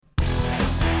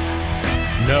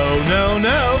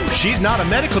No. She's not a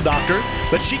medical doctor,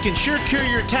 but she can sure cure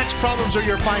your tax problems or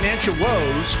your financial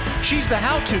woes. She's the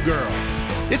how-to girl.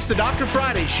 It's the Dr.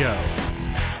 Friday Show.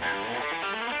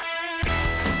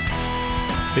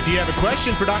 If you have a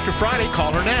question for Dr. Friday,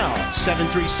 call her now.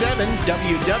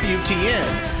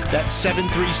 737-WWTN. That's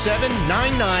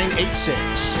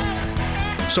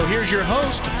 737-9986. So here's your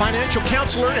host, financial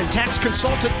counselor and tax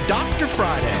consultant, Dr.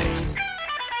 Friday.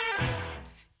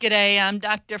 G'day, I'm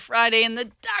Dr. Friday, and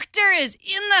the doctor is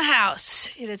in the house.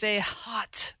 It is a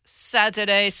hot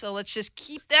Saturday, so let's just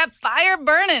keep that fire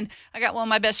burning. I got one of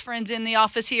my best friends in the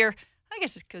office here. I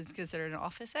guess it's considered an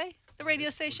office, eh? The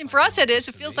radio station. For us, it is.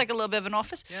 It feels like a little bit of an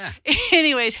office. Yeah.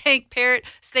 Anyways, Hank Parrott,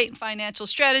 State and Financial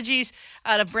Strategies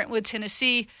out of Brentwood,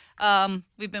 Tennessee.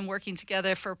 We've been working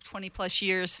together for 20 plus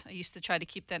years. I used to try to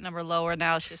keep that number lower.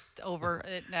 Now it's just over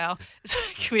it now. It's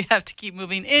like we have to keep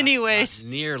moving. Anyways.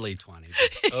 Not nearly 20,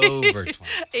 but over 20.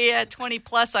 Yeah, 20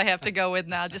 plus I have to go with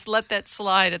now. Just let that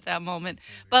slide at that moment.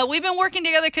 But we've been working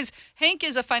together because Hank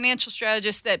is a financial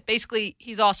strategist that basically,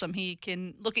 he's awesome. He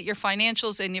can look at your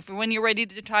financials, and if when you're ready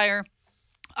to retire,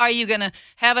 are you going to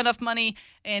have enough money?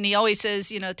 And he always says,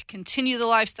 to continue the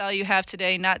lifestyle you have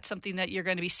today, not something that you're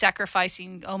going to be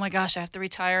sacrificing. Oh, my gosh, I have to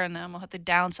retire, and I'm going to have to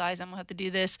downsize. I'm going to have to do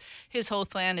this. His whole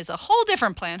plan is a whole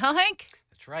different plan. Huh, Hank?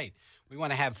 That's right. We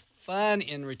want to have fun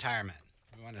in retirement.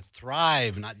 We want to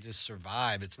thrive, not just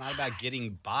survive. It's not about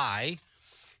getting by.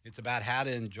 It's about how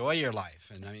to enjoy your life.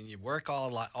 And, you work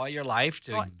all your life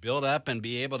to build up and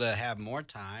be able to have more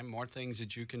time, more things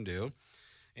that you can do.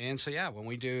 And so, when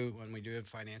we do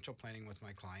financial planning with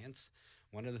my clients,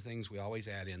 one of the things we always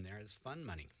add in there is fun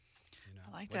money.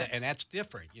 I like that. And that's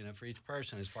different, for each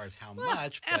person as far as how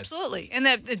much. But absolutely. And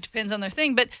that it depends on their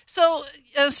thing. But so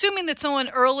assuming that someone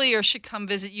earlier should come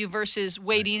visit you versus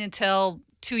waiting until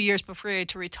 2 years before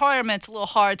to retirement, it's a little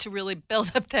hard to really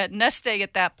build up that nest egg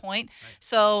at that point. Right.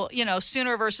 So,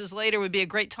 sooner versus later would be a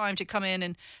great time to come in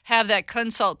and have that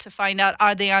consult to find out,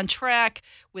 are they on track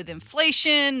with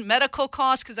inflation, medical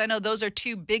costs? Because I know those are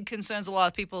two big concerns a lot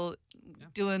of people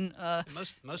doing.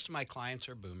 Most of my clients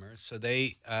are boomers, so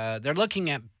they're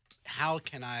looking at how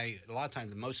can I. A lot of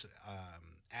times, the most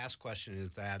asked question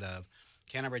is that of,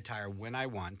 can I retire when I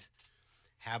want?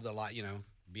 Have the lot,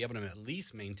 be able to at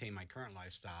least maintain my current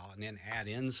lifestyle, and then add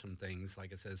in some things,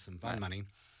 like it says, some fun money,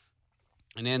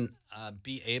 and then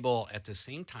be able at the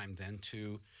same time then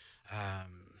to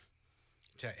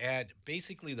add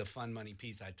basically the fun money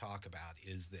piece I talk about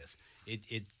is this.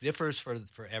 It differs for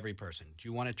every person. Do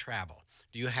you want to travel?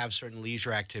 Do you have certain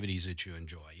leisure activities that you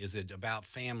enjoy? Is it about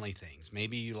family things?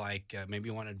 Maybe you maybe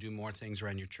you want to do more things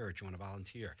around your church. You want to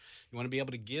volunteer. You want to be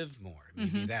able to give more.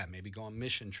 Maybe maybe go on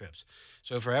mission trips.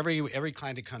 So for every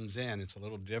client that comes in, it's a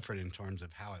little different in terms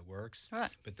of how it works. Right.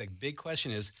 But the big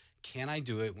question is, can I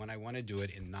do it when I want to do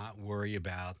it and not worry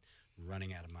about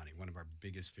running out of money? One of our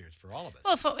biggest fears for all of us.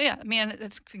 Well,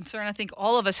 that's a concern I think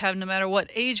all of us have, no matter what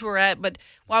age we're at. But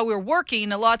while we're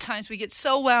working, a lot of times we get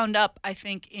so wound up, I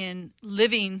think, in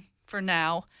living for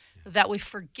now that we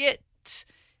forget,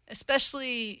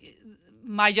 especially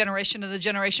my generation or the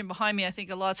generation behind me. I think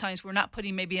a lot of times we're not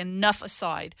putting maybe enough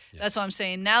aside. Yeah. That's what I'm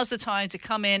saying. Now's the time to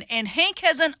come in. And Hank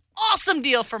has an awesome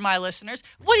deal for my listeners.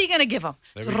 What are you going to give them?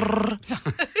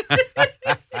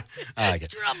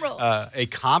 Drum roll. A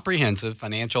comprehensive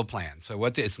financial plan. So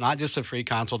it's not just a free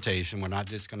consultation. We're not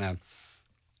just going to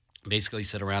basically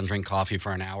sit around, drink coffee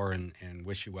for an hour and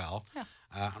wish you well. Yeah.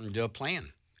 I'm going to do a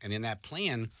plan. And in that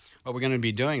plan, what we're going to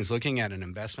be doing is looking at an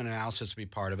investment analysis to be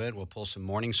part of it. We'll pull some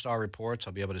Morningstar reports.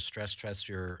 I'll be able to stress test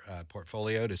your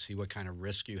portfolio to see what kind of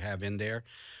risk you have in there.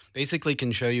 Basically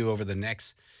can show you over the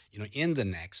next, in the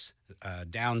next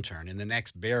downturn, in the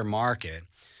next bear market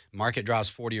drops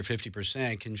 40 or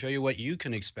 50%, can show you what you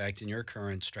can expect in your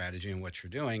current strategy and what you're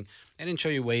doing, and then show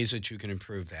you ways that you can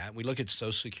improve that. We look at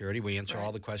Social Security. We answer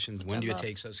all the questions. When do you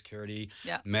take Social Security?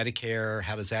 Yeah. Medicare,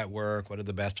 how does that work? What are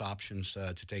the best options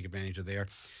to take advantage of there?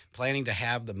 Planning to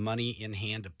have the money in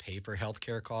hand to pay for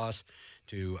healthcare costs,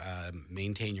 to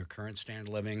maintain your current standard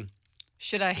of living.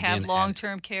 Should I have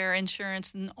long-term care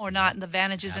insurance or not, and the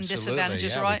advantages and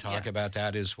disadvantages, right? We talk about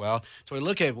that as well. So we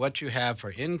look at what you have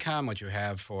for income, what you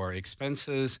have for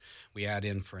expenses. We add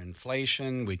in for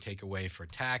inflation. We take away for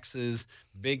taxes.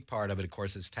 Big part of it, of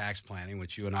course, is tax planning,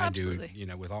 which you and I do,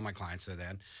 with all my clients. So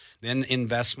then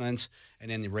investments,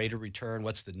 and then the rate of return.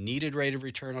 What's the needed rate of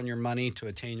return on your money to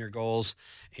attain your goals,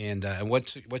 and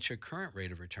what's your current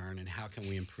rate of return, and how can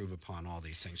we improve upon all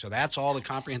these things? So that's all the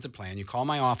comprehensive plan. You call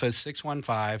my office,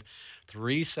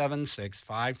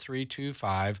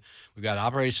 615-376-5325. We've got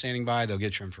operators standing by. They'll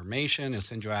get your information. They'll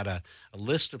send you out a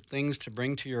list of things to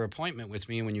bring to your appointment with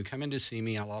me. And when you come in to see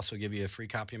me, I'll also give you a free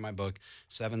copy of my book,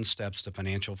 7 Steps to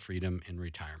Financial Freedom in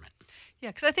Retirement. Yeah,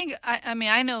 because I think,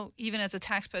 I know even as a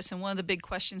tax person, one of the big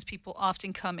questions people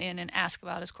often come in and ask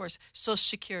about is, of course, Social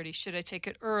Security. Should I take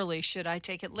it early? Should I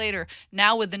take it later?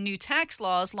 Now with the new tax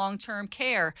laws, long-term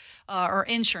care or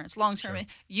insurance, long-term, Sure.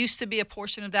 used to be a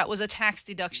portion of that was a tax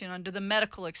deduction under the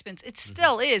medical expense. It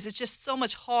still is. It's just so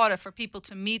much harder for people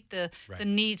to meet the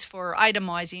needs for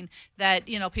itemizing that,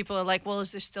 people are like, well,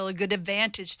 is there still a good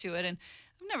advantage to it? And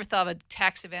never thought of a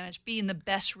tax advantage being the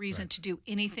best reason to do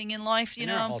anything in life,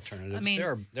 There are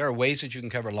alternatives. There are ways that you can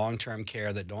cover long-term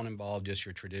care that don't involve just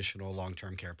your traditional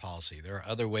long-term care policy. There are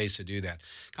other ways to do that.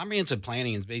 Comprehensive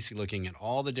planning is basically looking at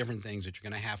all the different things that you're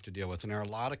going to have to deal with, and there are a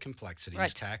lot of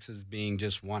complexities, taxes being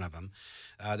just one of them,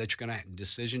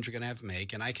 decisions you're going to have to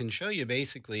make. And I can show you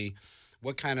basically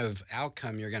what kind of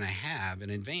outcome you're going to have in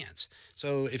advance.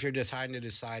 So if you're trying to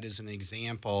decide, as an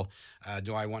example,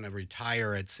 do I want to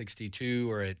retire at 62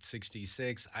 or at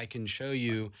 66, I can show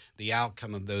you the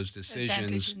outcome of those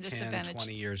decisions 10,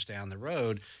 20 years down the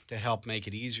road to help make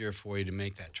it easier for you to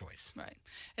make that choice. Right.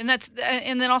 And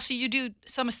then also you do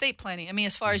some estate planning. I mean,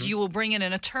 as far as you will bring in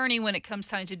an attorney when it comes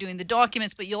time to doing the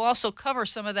documents, but you'll also cover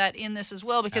some of that in this as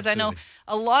well, because I know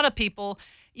a lot of people,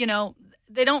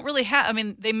 they don't really have,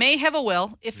 they may have a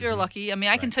will if they're lucky.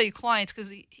 I can tell you clients,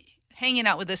 because hanging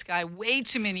out with this guy way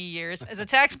too many years, as a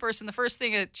tax person, the first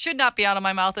thing that should not be out of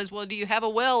my mouth is, well, do you have a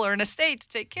will or an estate to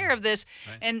take care of this?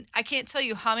 Right. And I can't tell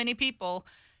you how many people,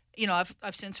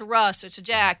 I've sent to Russ or to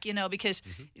Jack, because,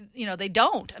 they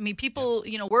don't. People,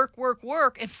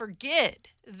 work and forget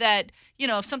that,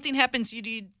 if something happens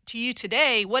to you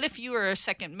today, what if you were a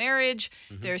second marriage?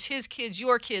 There's his kids,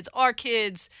 your kids, our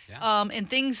kids, and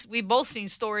things. We've both seen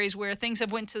stories where things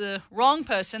have went to the wrong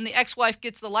person. The ex-wife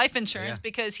gets the life insurance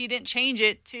because he didn't change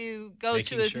it to go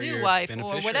to his new wife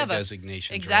or whatever.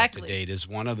 Designations are up to date is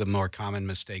one of the more common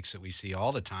mistakes that we see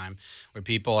all the time, where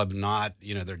people have not,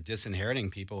 they're disinheriting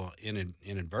people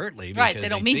inadvertently. Right, they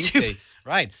don't mean to.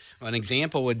 Right. Well, an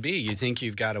example would be, you think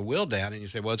you've got a will down and you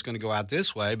say, well, it's going to go out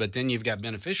this way, but then you've got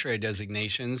beneficiary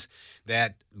designations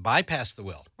that bypass the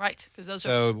will. Right. Because those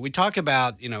So we talk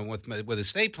about, with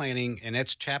estate planning, and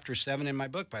that's chapter 7 in my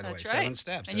book, by the way, 7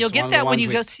 steps. And you'll get that when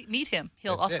you go meet him.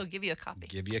 He'll also give you a copy.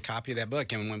 Give you a copy of that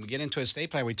book. And when we get into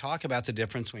estate plan, we talk about the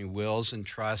difference between wills and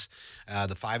trusts.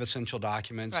 The 5 essential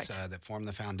documents that form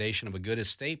the foundation of a good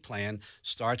estate plan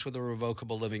starts with a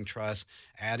revocable living trust.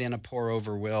 Add in a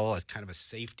pour-over will, a kind of a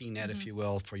safety net, if you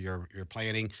will, for your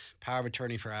planning. Power of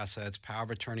attorney for assets, power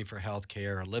of attorney for health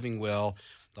care, a living will,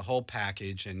 the whole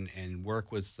package, and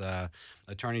work with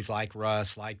attorneys like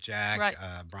Russ, like Jack,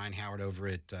 Brian Howard over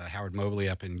at Howard Mobley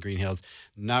up in Green Hills,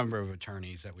 number of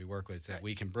attorneys that we work with that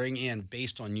we can bring in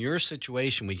based on your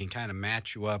situation. We can kind of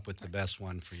match you up with the best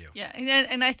one for you. Yeah,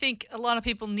 and I think a lot of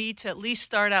people need to at least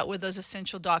start out with those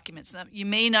essential documents. Now, you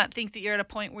may not think that you're at a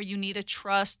point where you need a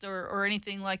trust or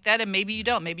anything like that, and maybe you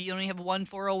don't. Maybe you only have one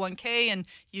 401k, and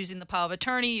using the power of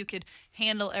attorney, you could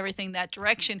handle everything that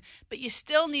direction. But you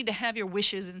still need to have your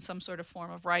wishes in some sort of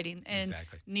form of writing, and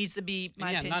needs to be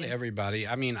my opinion. Not everybody.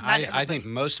 I think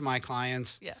most of my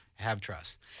clients have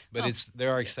trust, but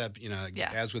there are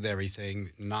as with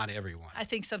everything, not everyone. I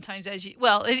think sometimes it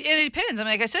depends.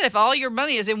 Like I said, if all your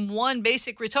money is in one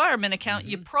basic retirement account,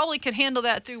 you probably could handle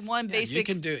that through one basic. You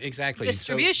can do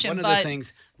distribution. So one of the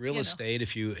things, real estate,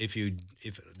 if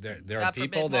there are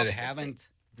people that haven't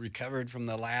recovered from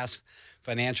the last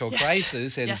financial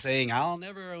crisis and saying, I'll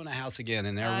never own a house again,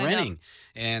 and they're renting.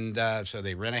 And so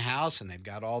they rent a house, and they've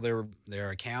got all their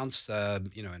accounts,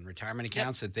 in retirement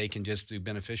accounts that they can just do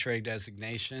beneficiary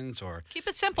designations or keep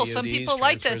it simple. PODs, some people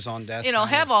like to,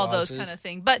 have all those kind of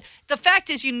things. But the fact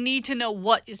is, you need to know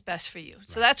what is best for you.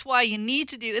 So that's why you need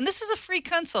to do, and this is a free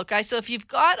consult, guys. So if you've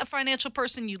got a financial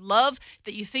person you love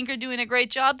that you think are doing a great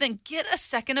job, then get a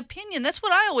second opinion. That's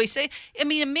what I always say. It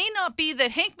may not be that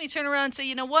Hank may turn around and say,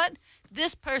 you know what?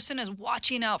 This person is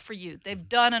watching out for you. They've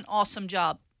done an awesome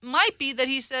job. Might be that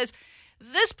he says,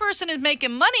 this person is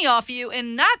making money off you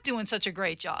and not doing such a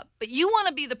great job. But you want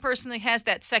to be the person that has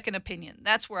that second opinion.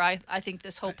 That's where I think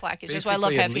this whole package. That's why I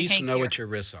love having Hank here. At least know what your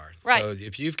risks are. Right. So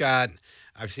if you've got,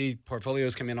 I see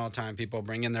portfolios come in all the time. People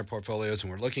bring in their portfolios,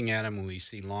 and we're looking at them, and we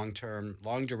see long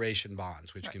duration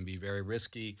bonds, which can be very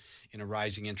risky in a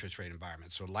rising interest rate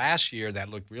environment. So last year that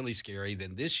looked really scary.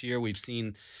 Then this year we've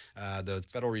seen the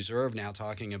Federal Reserve now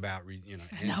talking about,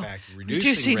 in fact,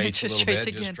 reducing rates a little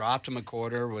bit. Just dropped them a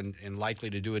quarter and likely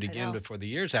to do it again before the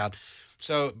year's out.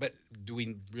 So, but do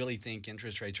we really think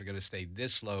interest rates are going to stay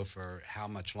this low for how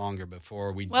much longer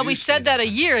before we? Well, we said that a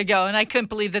year ago, and I couldn't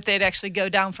believe that they'd actually go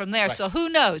down from there. Right. So who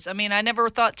knows? I mean, I never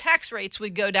thought tax rates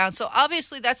would go down. So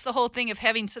obviously, that's the whole thing of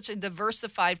having such a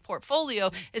diversified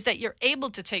portfolio is that you're able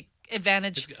to take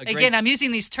advantage. Again, I'm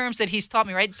using these terms that he's taught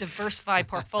me, right? Diversified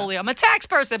portfolio. I'm a tax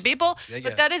person, people,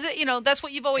 but that is, that's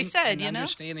what you've always said, and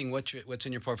understanding what's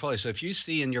in your portfolio. So if you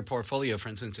see in your portfolio, for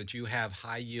instance, that you have a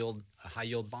high yield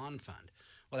bond fund,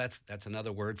 well, that's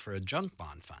another word for a junk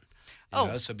bond fund.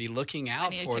 So be looking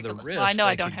out for the risk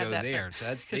that could go there. So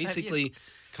that's basically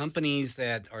companies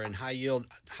that are in high yield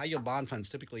bond funds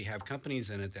typically have companies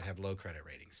in it that have low credit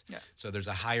ratings. Yeah. So there's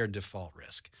a higher default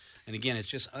risk. And again, it's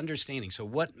just understanding. So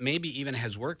what maybe even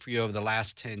has worked for you over the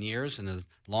last 10 years in the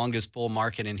longest bull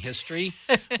market in history,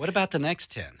 what about the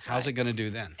next 10? How's it going to do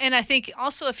then? And I think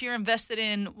also if you're invested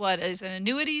in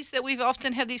annuities that we've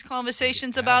often had these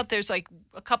conversations about, there's like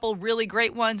a couple really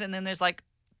great ones, and then there's like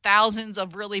thousands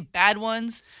of really bad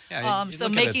ones. Yeah, so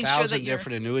making sure that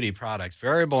different annuity products.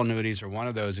 Variable annuities are one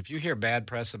of those. If you hear bad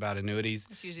press about annuities,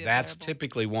 that's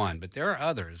typically one. But there are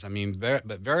others. I mean, but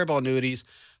variable annuities,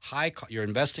 you're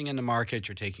investing in the market,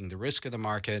 you're taking the risk of the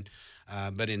market.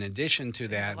 But in addition to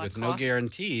that, with no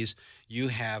guarantees, you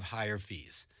have higher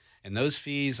fees. And those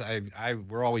fees,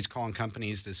 we're always calling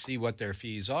companies to see what their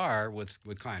fees are with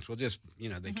clients. We'll just,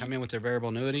 they come in with their variable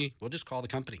annuity, we'll just call the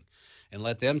company and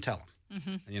let them tell them.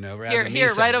 Rather than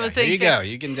here, right over things. Here you go.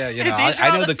 You can,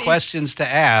 I know the questions to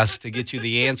ask to get you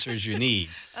the answers you need.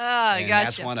 Gotcha.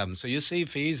 That's one of them. So you see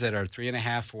fees that are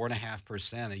 3.5%,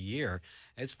 4.5% a year.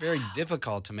 It's very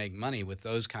difficult to make money with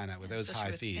those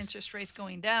high fees. Interest rates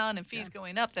going down and fees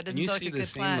going up. That doesn't sound like a good plan. You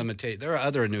see the same there are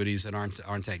other annuities that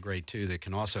aren't that great too that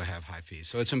can also have high fees.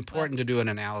 So it's important to do an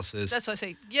analysis. That's what I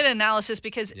say. Get an analysis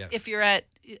because if you're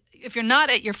not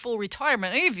at your full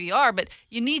retirement, or if you are, but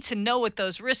you need to know what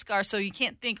those risks are so you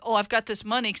can't think, I've got this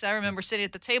money. Because I remember sitting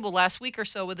at the table last week or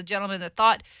so with a gentleman that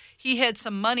thought he had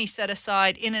some money set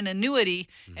aside in an annuity,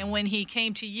 and when he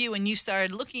came to you and you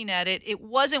started looking at it, it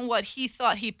wasn't what he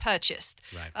thought he purchased.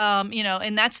 Right.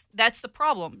 And that's the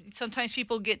problem. Sometimes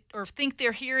people get or think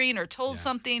they're hearing or told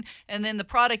something, and then the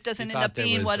product doesn't end up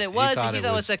being what it was. He thought it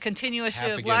was a continuous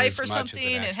life or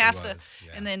something, and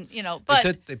and then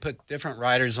but they put different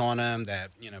riders on them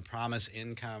that promise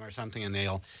income or something, and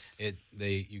you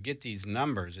get these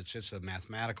numbers. It's just a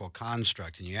mathematical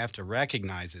construct, and you have to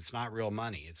recognize it's not real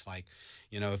money. It's like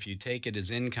if you take it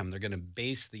as income, they're going to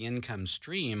base the income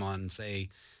stream on, say,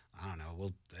 I don't know,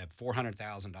 we'll have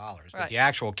 $400,000. But the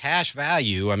actual cash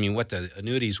value, I mean, what the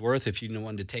annuity's worth if you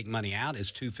wanted to take money out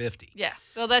is $250. Yeah,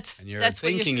 well, that's and you're that's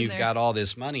thinking you've got all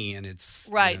this money, and it's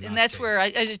right, and that's where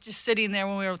I was just sitting there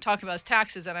when we were talking about his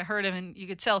taxes, and I heard him, and you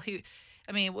could tell he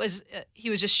was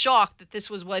just shocked that this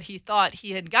was what he thought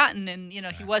he had gotten, and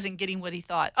he wasn't getting what he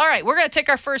thought. All right, we're going to take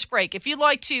our first break. If you'd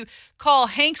like to call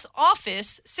Hank's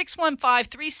office,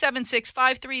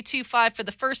 615-376-5325 for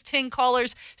the first 10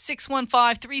 callers,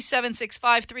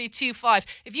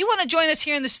 615-376-5325. If you want to join us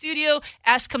here in the studio,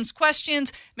 ask him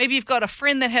questions. Maybe you've got a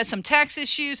friend that has some tax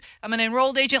issues. I'm an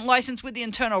enrolled agent licensed with the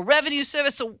Internal Revenue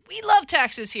Service, so we love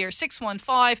taxes here.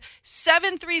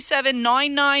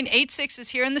 615-737-9986 is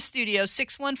here in the studio.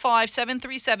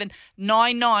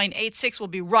 615-737-9986. We'll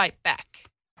be right back.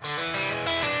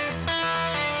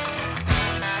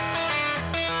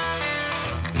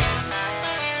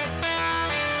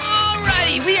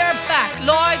 Alrighty, we are back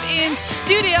live in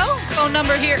studio. Phone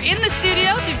number here in the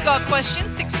studio if you've got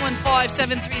questions,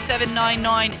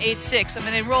 615-737-9986. I'm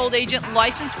an enrolled agent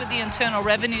licensed with the Internal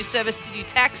Revenue Service to do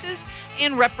taxes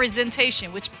and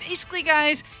representation, which basically,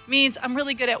 guys, means I'm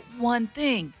really good at one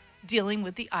thing: dealing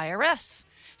with the IRS.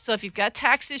 So if you've got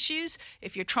tax issues,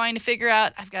 if you're trying to figure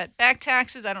out, I've got back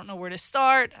taxes, I don't know where to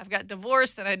start, I've got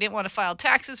divorced and I didn't want to file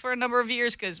taxes for a number of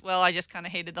years because, I just kind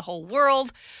of hated the whole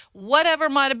world.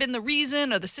 Whatever might have been the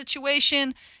reason or the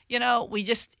situation,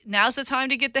 now's the time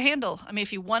to get the handle. I mean,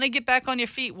 if you want to get back on your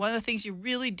feet, one of the things you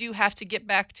really do have to get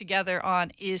back together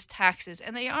on is taxes.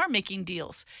 And they are making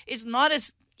deals. It's not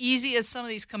as easy as some of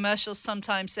these commercials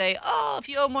sometimes say, if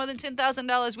you owe more than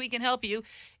 $10,000, we can help you.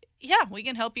 Yeah, we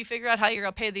can help you figure out how you're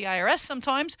going to pay the IRS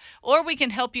sometimes, or we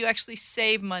can help you actually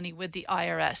save money with the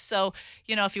IRS. So,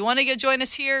 if you want to join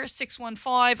us here,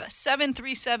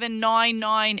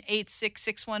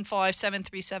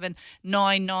 615-737-9986,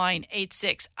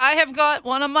 615-737-9986. I have got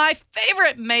one of my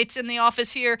favorite mates in the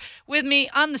office here with me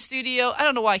on the studio. I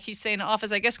don't know why I keep saying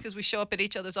office. I guess because we show up at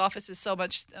each other's offices so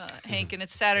much, Hank, and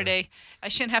it's Saturday. I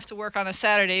shouldn't have to work on a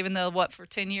Saturday, even though, for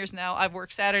 10 years now, I've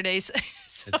worked Saturdays.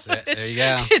 There you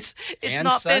go. it's and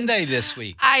not Sunday this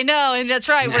week. I know, and that's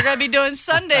right. We're going to be doing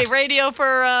Sunday radio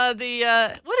for what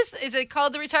is it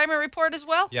called? The Retirement Report as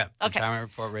well? Yeah, okay.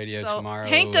 Retirement Report radio so tomorrow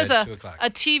Hank does at a 2:00. a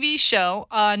TV show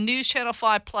on News Channel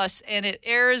 5 Plus, and it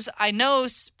airs, I know,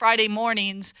 Friday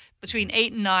mornings between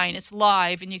 8 and 9. It's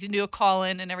live, and you can do a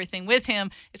call-in and everything with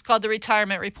him. It's called The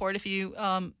Retirement Report if you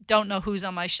don't know who's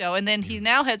on my show. And then he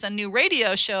now has a new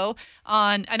radio show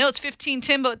on, I know it's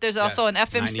 1510, but there's also an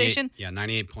FM station. Yeah,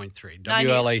 98.3,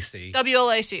 WLAC.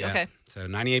 WLAC, Yeah. okay. So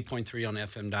 98.3 on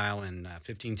FM dial and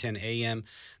 1510 AM.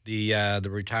 The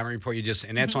Retirement Report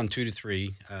and that's on 2 to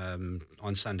 3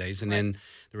 on Sundays. And then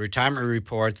the Retirement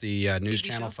Report, the News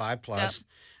Channel show. 5 Plus.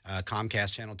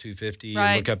 Comcast Channel 250.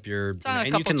 Right. Look up your,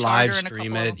 and you can live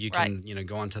stream it. You can,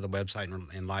 go onto the website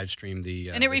and live stream the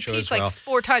and it the show repeats as well. like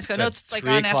 4 times. I know it's like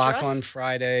on 3 after o'clock us. on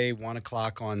Friday, 1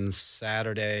 o'clock on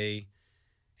Saturday,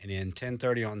 and then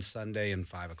 10:30 on Sunday and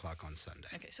 5 o'clock on Sunday.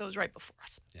 Okay, so it was right before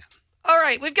us. Yeah. All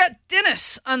right, we've got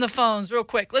Dennis on the phones real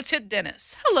quick. Let's hit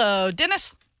Dennis. Hello,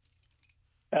 Dennis.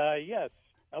 Yes.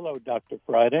 Hello, Dr.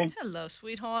 Friday. Hello,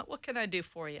 sweetheart. What can I do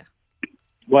for you?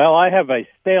 Well, I have a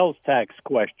sales tax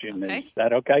question. Okay. Is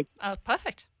that okay?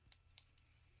 Perfect.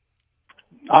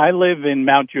 I live in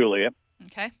Mount Juliet,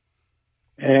 Okay.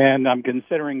 and I'm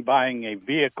considering buying a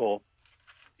vehicle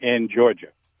in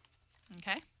Georgia.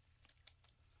 Okay.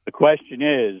 The question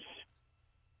is,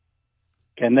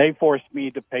 can they force me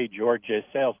to pay Georgia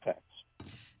sales tax?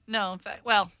 No, in fact,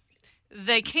 well,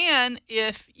 they can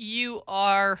if you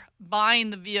are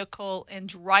buying the vehicle and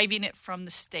driving it from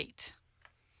the state.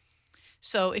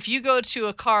 So if you go to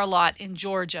a car lot in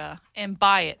Georgia and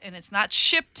buy it and it's not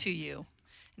shipped to you,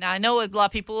 now I know a lot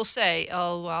of people will say,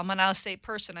 oh, well, I'm an out-of-state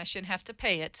person, I shouldn't have to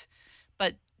pay it.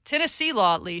 But Tennessee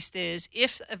law, at least, is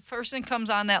if a person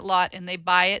comes on that lot and they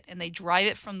buy it and they drive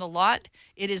it from the lot,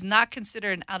 it is not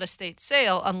considered an out-of-state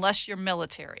sale unless you're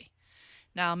military.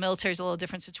 Now, military is a little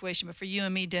different situation, but for you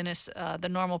and me, Dennis, the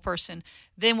normal person,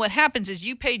 then what happens is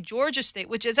you pay Georgia state,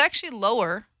 which is actually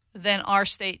lower than our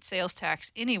state sales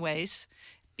tax anyways,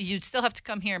 but you'd still have to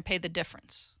come here and pay the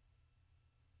difference.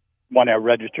 When I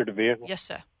register the vehicle? Yes,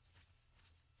 sir.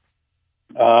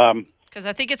 Um, Because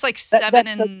I think it's like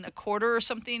 7.25% or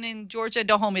something in Georgia.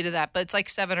 Don't hold me to that, but it's like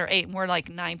 7 or 8, and we're like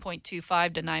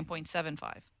 9.25 to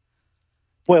 9.75.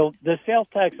 well, the sales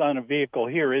tax on a vehicle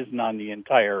here isn't on the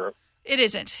entire. It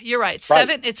isn't. You're right.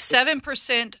 Right. It's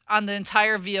 7% on the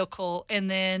entire vehicle,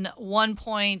 and then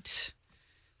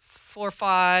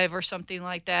 1.45 or something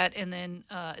like that, and then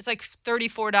it's like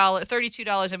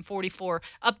 $32.44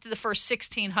 up to the first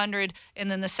 $1,600,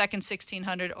 and then the second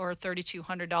 $1,600 or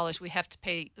 $3,200. We have to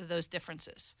pay those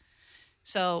differences.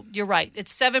 So you're right.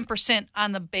 It's 7%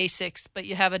 on the basics, but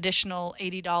you have additional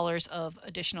 $80 of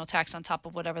additional tax on top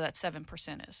of whatever that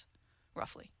 7% is,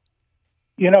 roughly.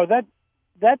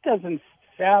 That doesn't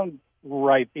sound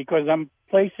right because I'm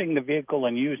placing the vehicle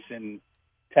in use in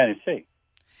Tennessee.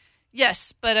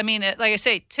 Yes, but I mean, like I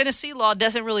say, Tennessee law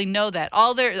doesn't really know that.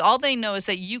 All they know is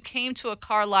that you came to a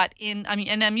car lot and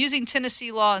I'm using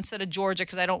Tennessee law instead of Georgia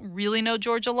because I don't really know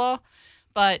Georgia law.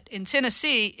 But in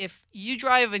Tennessee, if you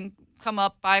drive and come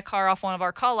up, buy a car off one of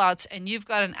our call outs and you've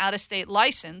got an out-of-state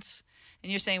license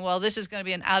and you're saying, well, this is going to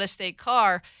be an out-of-state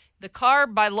car, the car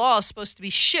by law is supposed to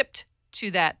be shipped to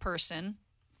that person,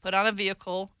 put on a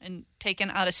vehicle and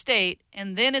taken out of state,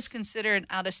 and then it's considered an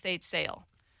out-of-state sale.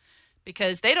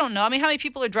 Because they don't know. I mean, how many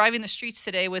people are driving the streets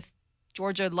today with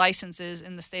Georgia licenses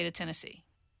in the state of Tennessee?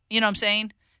 You know what I'm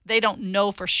saying? They don't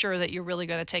know for sure that you're really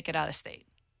going to take it out of state.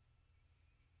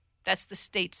 That's the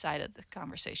state side of the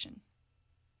conversation.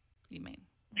 You mean?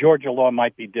 Georgia law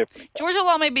might be different. Georgia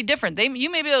law may be different. You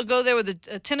may be able to go there with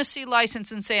a Tennessee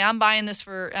license and say, I'm buying this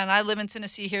and I live in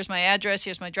Tennessee. Here's my address.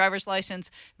 Here's my driver's license.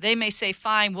 They may say,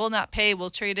 fine, we'll not pay. We'll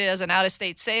treat it as an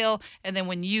out-of-state sale. And then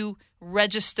when you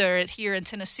register it here in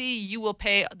Tennessee, you will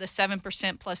pay the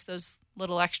 7% plus those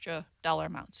little extra dollar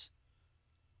amounts.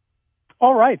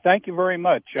 All right. Thank you very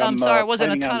much. I'm sorry, it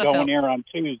wasn't a ton of help. going here on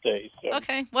Tuesday. So.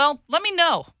 Okay. Well, let me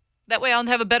know. That way I'll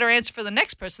have a better answer for the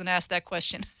next person to ask that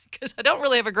question. Because I don't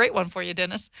really have a great one for you,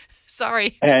 Dennis.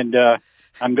 Sorry. And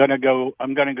I'm gonna go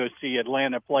see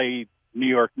Atlanta play New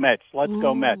York Mets. Let's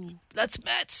go Mets. Let's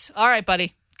Mets. All right,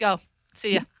 buddy. Go.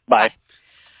 See ya. Bye.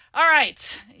 All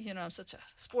right. I'm such a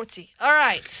sportsy. All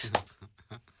right.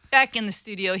 Back in the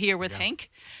studio here with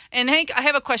Hank. And Hank, I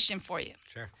have a question for you.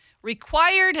 Sure.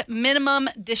 Required minimum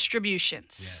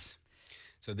distributions. Yes.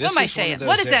 So this what am I is saying? one of those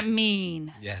What does that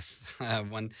mean? Yes.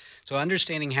 So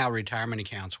understanding how retirement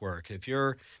accounts work. If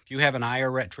you have an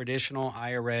IRA, traditional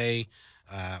IRA,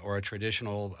 or a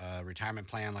traditional retirement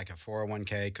plan like a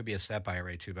 401k, could be a SEP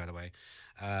IRA too, by the way,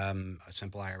 a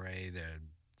simple IRA,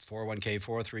 401k,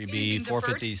 403b, Anything deferred,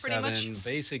 457, pretty much?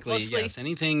 basically, Mostly. yes,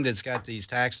 anything that's got these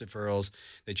tax deferrals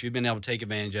that you've been able to take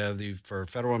advantage of. For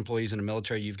federal employees in the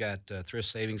military, you've got thrift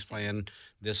savings plan.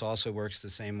 This also works the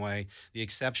same way. The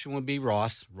exception would be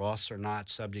Roths. Roths are not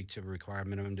subject to required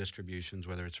minimum distributions,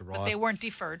 whether it's a Roth. But they weren't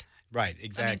deferred. Right,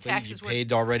 exactly. Taxes you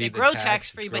paid already. They the grow tax.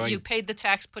 tax-free, It's but growing. you paid the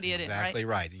tax putting it in, right? Exactly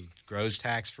right. It grows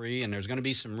tax-free, and there's going to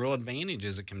be some real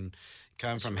advantages that can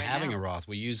come from having a Roth.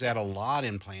 We use that a lot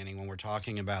in planning when we're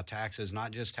talking about taxes,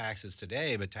 not just taxes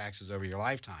today, but taxes over your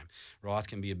lifetime. Roth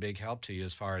can be a big help to you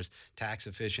as far as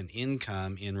tax-efficient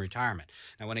income in retirement.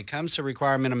 Now, when it comes to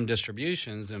required minimum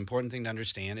distributions, the important thing to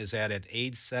understand is that at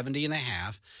age 70 and a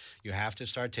half, you have to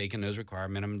start taking those required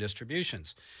minimum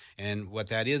distributions. And what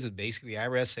that is basically the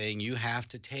IRS saying you have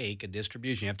to take a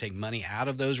distribution. You have to take money out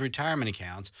of those retirement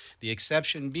accounts. The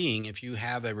exception being if you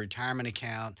have a retirement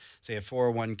account, say a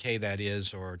 401k that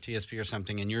is, or TSP or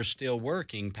something, and you're still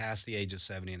working past the age of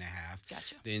 70 and a half,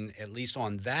 Gotcha. then at least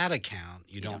on that account,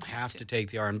 you don't have to take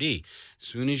the RMD. As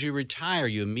soon as you retire,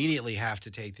 you immediately have to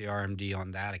take the RMD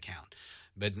on that account.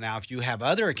 But now if you have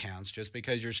other accounts, just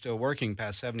because you're still working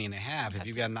past 70 and a half, if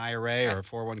you've got an IRA or a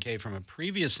 401k from a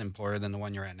previous employer than the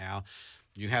one you're at now,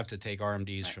 you have to take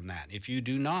RMDs from that. If you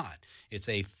do not, it's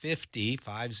a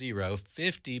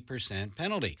 50%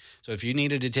 penalty. So if you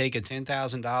needed to take a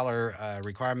 $10,000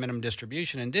 required minimum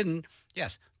distribution and didn't,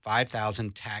 yes,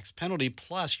 $5,000 tax penalty,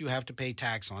 plus you have to pay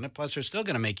tax on it, plus they're still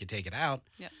going to make you take it out,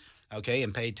 okay,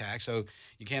 and pay tax, so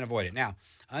you can't avoid it. Now,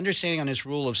 understanding on this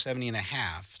rule of 70 and a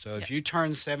half. So if you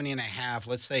turn 70 and a half,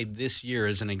 let's say this year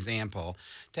as an example,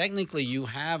 technically you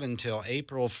have until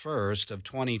April 1st of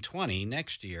 2020,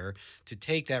 next year, to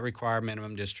take that required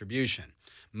minimum distribution.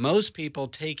 Most people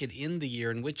take it in the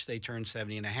year in which they turn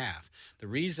 70 and a half. The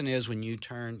reason is when you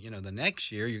turn, the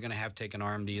next year, you're going to have to take an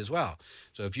RMD as well.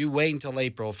 So if you wait until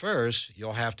April 1st,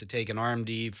 you'll have to take an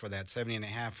RMD for that 70 and a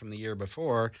half from the year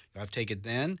before. You'll have to take it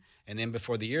then. And then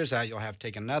before the year's out, you'll have to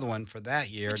take another one for that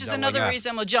year. Which is another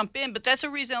reason I'm going to jump in, but that's a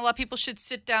reason a lot of people should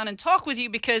sit down and talk with you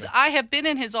because I have been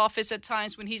in his office at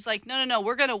times when he's like, no,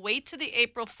 we're going to wait to the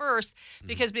April 1st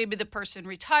because maybe the person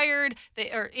retired,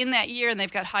 they are in that year and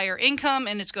they've got higher income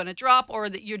and it's going to drop, or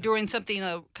that you're doing something,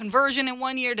 a conversion in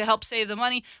 1 year to help save the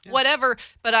money, whatever.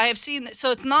 But I have seen that.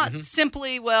 So it's not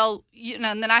simply, and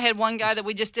then I had one guy that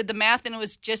we just did the math and it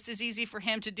was just as easy for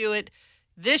him to do it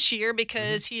this year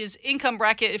because his income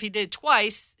bracket, if he did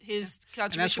twice, his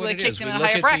contribution would have kicked him in a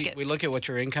higher bracket. We look at what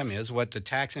your income is, what the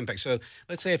tax impact. So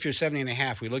let's say if you're 70 and a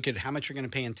half, we look at how much you're going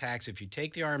to pay in tax if you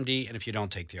take the RMD and if you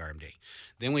don't take the RMD.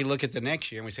 Then we look at the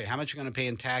next year and we say how much you're going to pay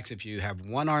in tax if you have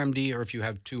one RMD or if you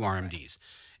have two RMDs.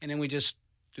 And then we just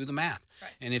do the math.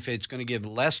 Right. And if it's going to give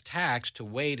less tax to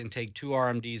wait and take two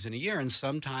RMDs in a year, and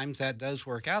sometimes that does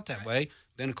work out that way,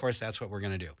 then, of course, that's what we're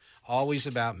going to do. Always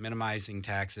about minimizing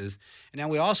taxes. And now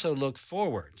we also look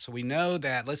forward. So we know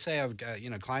that, let's say I've got,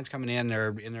 clients coming in,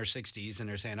 they're in their 60s, and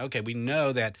they're saying, okay, we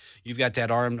know that you've got that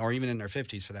RMD, or even in their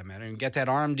 50s for that matter, and you get that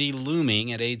RMD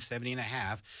looming at age 70 and a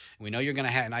half. And we know you're going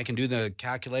to have, and I can do the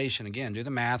calculation again, do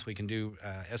the math. We can do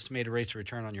estimated rates of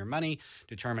return on your money,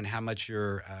 determine how much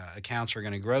your accounts are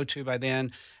going to grow to by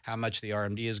then, how much the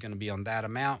RMD is going to be on that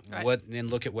amount, then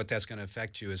look at what that's going to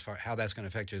affect you how that's going to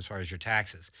affect you as far as your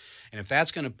taxes. And if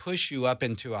that's going to push you up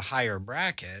into a higher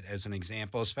bracket, as an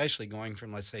example, especially going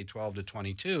from, let's say, 12 to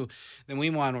 22, then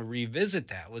we want to revisit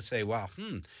that. Let's say, well,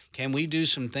 can we do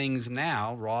some things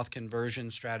now, Roth conversion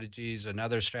strategies and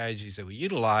other strategies that we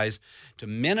utilize to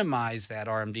minimize that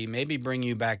RMD, maybe bring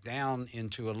you back down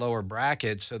into a lower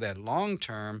bracket so that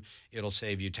long-term it'll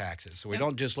save you taxes. So we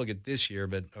don't just look at this year,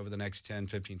 but over the next 10,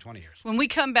 15, 20 years. When we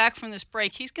come back from this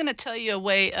break, he's going to tell you a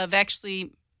way of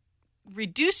actually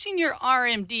reducing your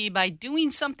RMD by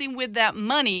doing something with that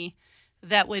money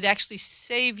that would actually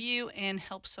save you and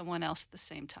help someone else at the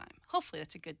same time. Hopefully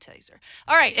that's a good teaser.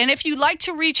 All right, and if you'd like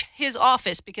to reach his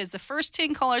office, because the first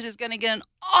 10 callers is going to get an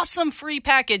awesome free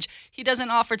package he doesn't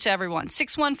offer to everyone,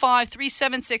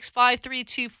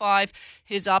 615-376-5325.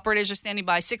 His operators are standing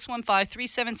by,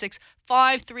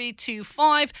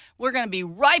 615-376-5325. We're going to be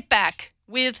right back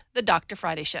with the Dr.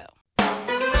 Friday Show.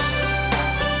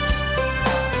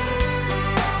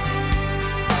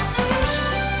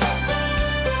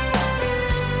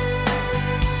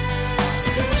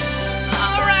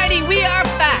 We are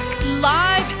back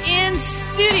live in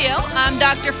studio. I'm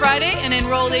Dr. Friday, an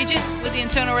enrolled agent with the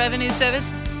Internal Revenue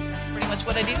Service. That's pretty much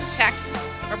what I do. Taxes,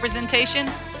 representation,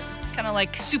 kind of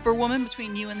like Superwoman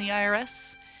between you and the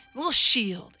IRS. A little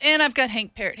shield. And I've got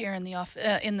Hank Parrott here in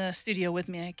the studio with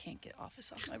me. I can't get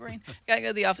office off my brain. Got to go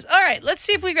to the office. All right, let's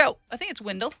see if we got, I think it's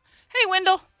Wendell. Hey,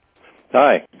 Wendell.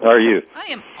 Hi, how are you? I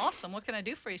am awesome. What can I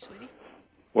do for you, sweetie?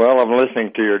 Well, I'm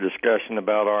listening to your discussion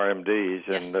about RMDs,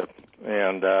 Yes.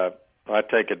 and I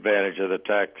take advantage of the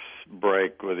tax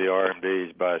break with the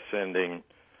RMDs by sending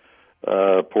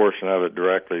a portion of it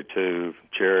directly to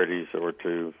charities or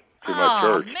to my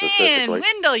church man, specifically.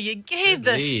 Wendell, you gave Good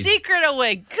the lead. secret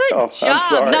away. Good Oh, I'm job.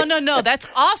 sorry. No. That's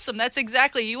awesome. That's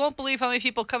exactly. You won't believe how many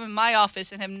people come in my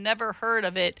office and have never heard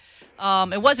of it.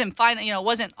 It wasn't it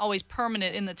wasn't always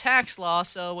permanent in the tax law,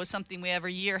 so it was something we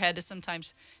every year had to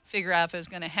sometimes figure out if it was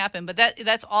going to happen. But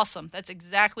that's awesome. That's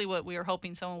exactly what we were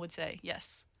hoping someone would say.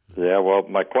 Yes. Yeah, well,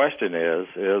 my question is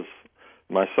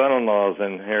my son-in-law's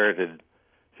inherited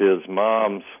his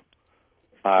mom's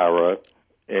IRA,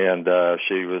 and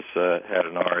she was had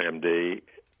an RMD,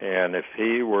 and if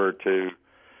he were to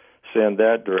send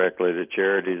that directly to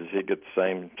charities, he'd get the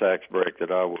same tax break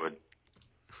that I would.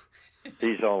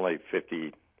 He's only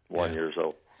 51 years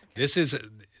old. This is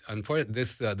unfortunately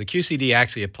the QCD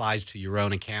actually applies to your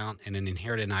own account, and an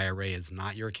inherited IRA is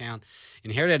not your account.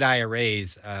 Inherited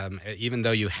IRAs, even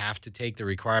though you have to take the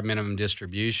required minimum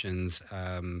distributions,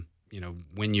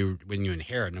 when you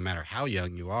inherit, no matter how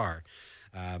young you are,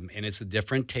 and it's a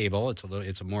different table.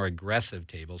 It's a more aggressive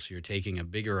table, so you're taking a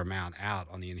bigger amount out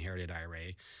on the inherited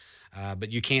IRA.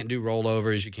 But you can't do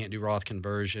rollovers, you can't do Roth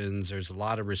conversions. There's a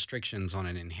lot of restrictions on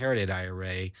an inherited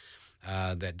IRA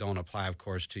that don't apply, of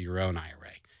course, to your own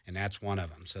IRA, and that's one of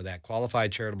them. So that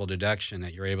qualified charitable deduction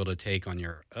that you're able to take on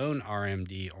your own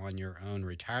RMD on your own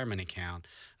retirement account,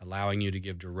 allowing you to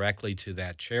give directly to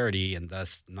that charity and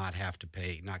thus not have to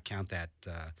pay, not count that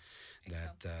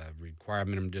required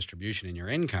minimum distribution in your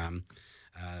income,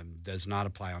 does not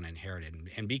apply on inherited.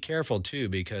 And be careful, too,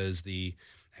 because the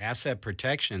asset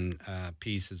protection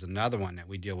piece is another one that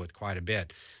we deal with quite a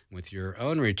bit. With your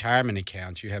own retirement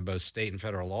accounts, you have both state and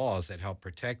federal laws that help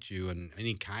protect you in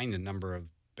any kind of number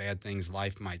of bad things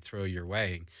life might throw your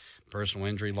way. Personal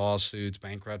injury lawsuits,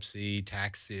 bankruptcy,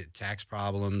 tax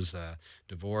problems,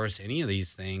 divorce, any of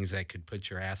these things that could put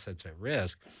your assets at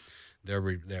risk.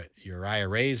 Your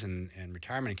IRAs and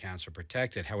retirement accounts are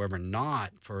protected, however,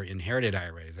 not for inherited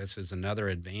IRAs. This is another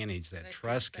advantage that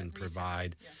trust can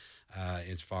provide.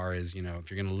 As far as, if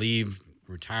you're going to leave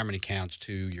retirement accounts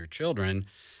to your children,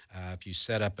 if you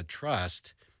set up a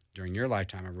trust during your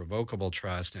lifetime, a revocable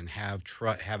trust, and have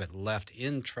it left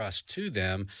in trust to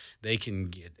them, they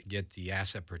can get the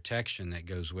asset protection that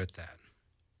goes with that.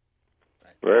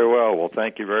 Very well. Well,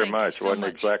 thank you very Thank you much. so Wasn't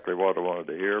much. exactly what I wanted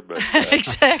to hear, but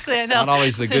Exactly, I know. Not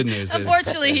always the good news. but-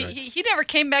 Unfortunately, he never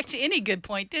came back to any good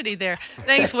point, did he there?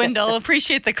 Thanks, Wendell.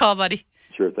 Appreciate the call, buddy.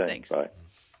 sure thing. Thanks. Bye.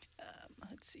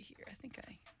 Let's see here.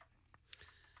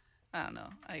 I don't know.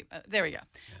 There we go.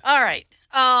 All right.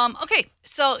 Okay,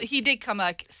 so he did come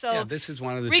back. So Yeah, this is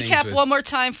one of the things recap with- one more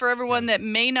time for everyone that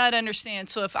may not understand.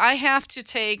 So if I have to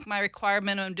take my required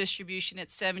minimum distribution at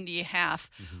 70.5,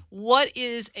 what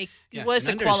is Yeah, what is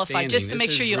the and qualified? Just to understanding, make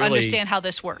this sure is you really- understand how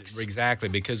this works. Exactly,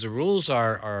 because the rules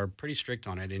are pretty strict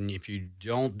on it, and if you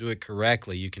don't do it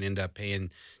correctly, you can end up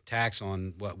paying tax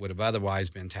on what would have otherwise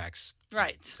been tax.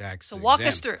 Right. Tax So walk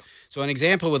us exempt. through. So an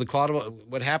example with the qualified,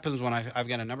 what happens when I've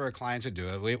got a number of clients that do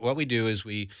it. What we do is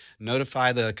we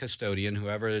notify the custodian,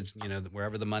 whoever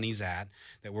wherever the money's at,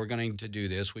 that we're going to do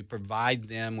this. We provide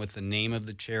them with the name of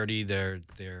the charity, their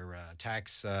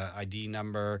tax ID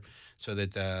number, so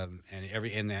that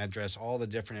and the address, all the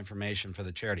different information for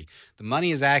the charity. The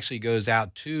money actually goes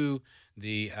out to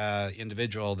the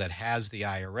individual that has the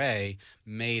IRA,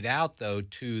 made out though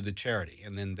to the charity,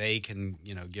 and then they can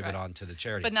give it on to the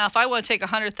charity. But now if I want to take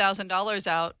 $100,000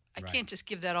 out, I Right. can't just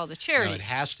give that all to charity. No, it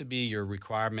has to be your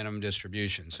required minimum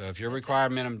distribution. So if your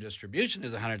required minimum distribution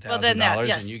is $100,000, Well, then that,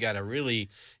 yes. and you got to really,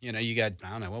 you got,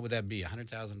 I don't know, what would that be?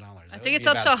 $100,000. I think it's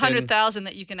up to $100,000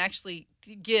 that you can actually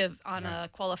give on a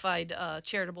qualified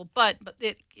charitable. But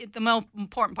the most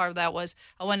important part of that was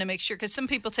I wanted to make sure, because some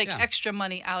people take extra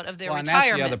money out of their and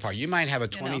retirement. that's the other part. You might have a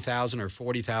 $20,000 or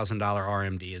 $40,000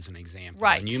 RMD as an example,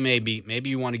 Right. And you maybe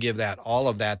you want to give all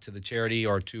of that to the charity,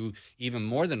 or to even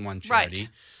more than one charity.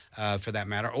 For that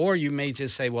matter, or you may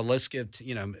just say, "Well, let's give."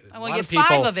 I want to give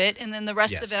 5 of it, and then the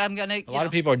rest of it, I'm going to. A lot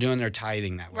of people are doing their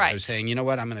tithing that way. Right. They're saying, "You know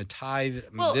what? I'm going to tithe.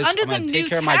 Well, this. under I'm going the to take new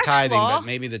care of my tax tithing, law- but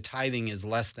maybe the tithing is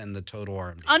less than the total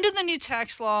RMD." Under the new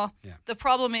tax law, Yeah. the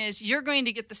problem is you're going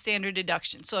to get the standard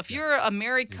deduction. So if you're a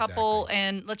married couple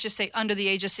and let's just say under the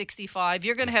age of 65,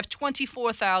 you're going to have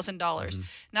 $24,000.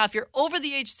 Now, if you're over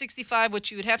the age of 65,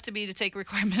 which you would have to be to take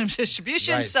required minimum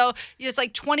distribution, Right. so it's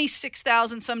like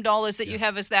 $26,000 some dollars that you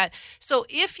have as that. that. So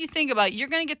if you think about it, you're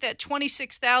going to get that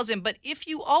 $26,000, but if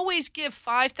you always give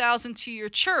 $5,000 to your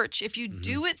church, if you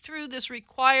do it through this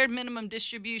required minimum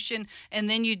distribution and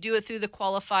then you do it through the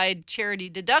qualified charity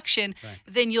deduction,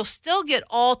 then you'll still get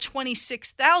all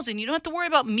 $26,000. You don't have to worry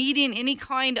about meeting any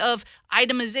kind of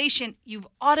itemization. You've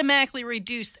automatically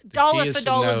reduced dollar for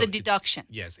dollar the deduction.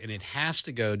 Yes, and it has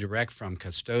to go direct from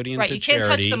custodian right, to you charity.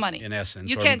 Can't touch the money. In essence,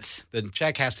 you can't. The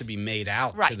check has to be made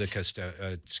out to the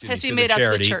has to be made out to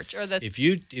the church or the. If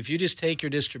you just take your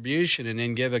distribution and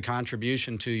then give a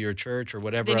contribution to your church or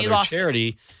whatever other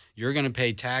charity, you're going to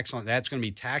pay tax on that's going to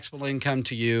be taxable income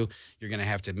to you. You're going to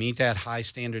have to meet that high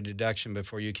standard deduction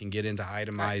before you can get into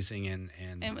itemizing and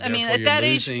I mean, at that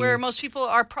age where most people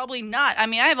are probably not. I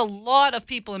mean, I have a lot of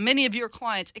people and many of your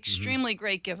clients, extremely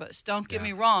great givers. Don't get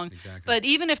me wrong. Exactly. But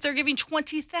even if they're giving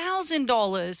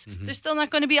 $20,000, they're still not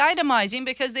going to be itemizing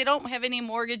because they don't have any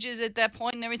mortgages at that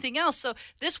point and everything else. So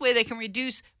this way they can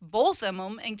reduce both of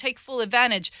them and take full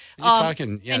advantage.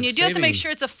 And you do have to make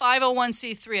sure it's a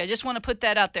 501c3. I just want to put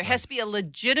that out there. It has to be a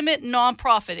legitimate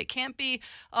nonprofit. It can't be,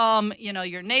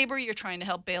 your neighbor you're trying to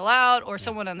help bail out or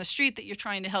someone on the street that you're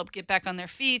trying to help get back on their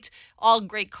feet. All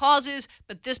great causes,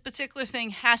 but this particular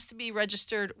thing has to be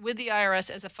registered with the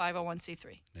IRS as a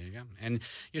 501c3. There you go. And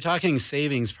you're talking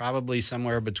savings probably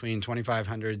somewhere between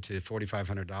 $2,500 to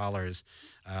 $4,500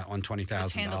 on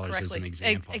 $20,000 as an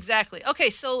example. Exactly. Okay,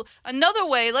 so another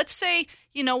way, let's say,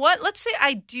 let's say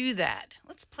I do that.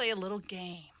 Let's play a little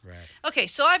game. Right. Okay,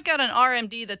 so I've got an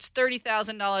RMD that's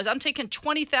 $30,000. I'm taking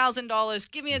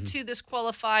 $20,000, giving it to this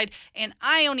qualified, and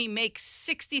I only make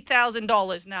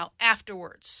 $60,000 now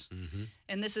afterwards.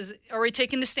 And this is already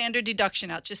taking the standard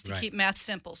deduction out just to keep math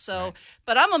simple. So,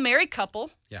 but I'm a married couple,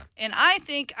 and I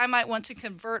think I might want to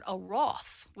convert a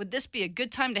Roth. Would this be a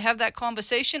good time to have that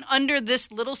conversation under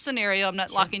this little scenario? I'm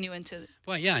not locking you into it.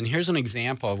 Well, yeah, and here's an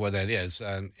example of what that is.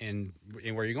 And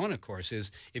where you're going, of course,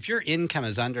 is if your income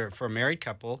is for a married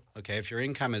couple, if your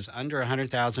income is under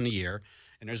 $100,000 a year,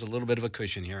 and there's a little bit of a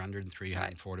cushion here, 103,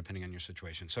 104, depending on your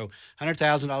situation. So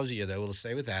 $100,000 a year, though, we'll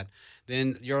stay with that.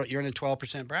 Then you're in a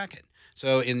 12% bracket.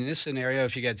 So in this scenario,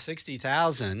 if you get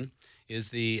 $60,000 is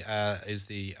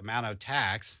the amount of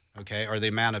tax, or the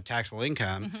amount of taxable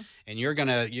income, and you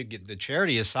get the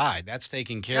charity aside, that's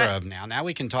taken care of now. Now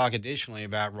we can talk additionally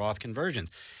about Roth conversions.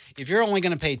 If you're only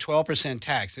going to pay 12%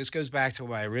 tax, this goes back to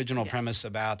my original premise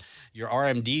about your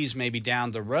RMDs maybe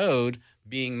down the road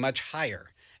being much higher.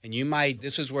 And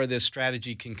this is where this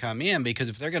strategy can come in, because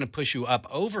if they're going to push you up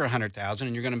over $100,000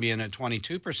 and you're going to be in a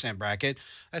 22% bracket,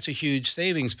 that's a huge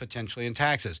savings potentially in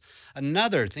taxes.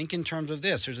 Think in terms of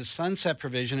this. There's a sunset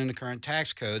provision in the current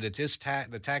tax code that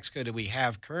the tax code that we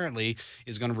have currently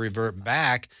is going to revert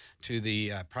back to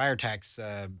the prior tax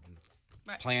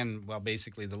plan. Well,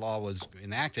 basically the law was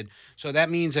enacted. So that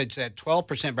means that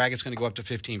 12% bracket is going to go up to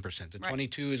 15%. The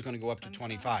 22 is going to go up to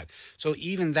 25. So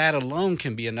even that alone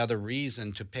can be another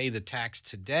reason to pay the tax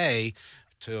today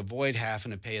to avoid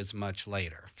having to pay as much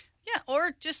later. Yeah,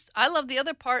 or I love the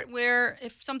other part where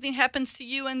if something happens to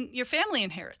you and your family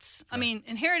inherits. I mean,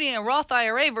 inheriting a Roth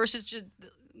IRA versus just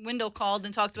Wendell called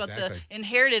and talked about the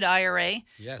inherited IRA.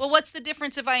 Yes. Well, what's the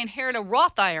difference if I inherit a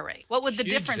Roth IRA? What would the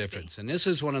difference be? And this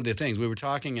is one of the things. We were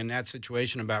talking in that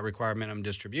situation about required minimum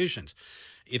distributions.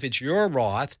 If it's your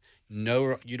Roth,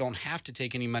 you don't have to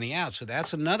take any money out. So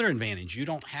that's another advantage. You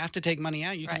don't have to take money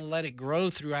out. You can let it grow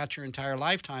throughout your entire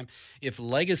lifetime. If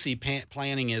legacy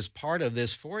planning is part of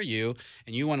this for you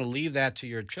and you want to leave that to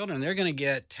your children, they're going to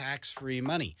get tax-free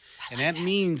money. And that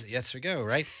means, yes, there go,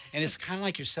 right? And it's kind of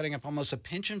like you're setting up almost a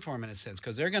pension for them in a sense,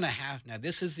 because they're going to have, now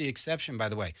this is the exception, by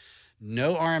the way,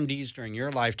 no RMDs during your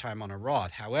lifetime on a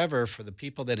Roth. However, for the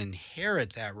people that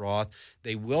inherit that Roth,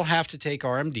 they will have to take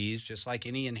RMDs, just like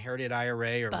any inherited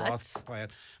IRA or Roth plan,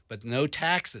 but no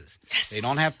taxes. Yes. They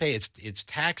don't have to pay. It's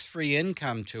tax-free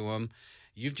income to them.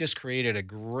 You've just created a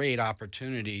great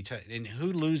opportunity and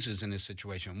who loses in this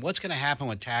situation? What's going to happen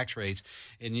with tax rates?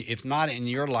 And if not in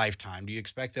your lifetime, do you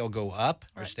expect they'll go up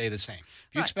or stay the same?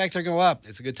 If you expect they'll go up,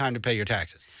 it's a good time to pay your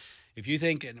taxes. If you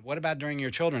think, what about during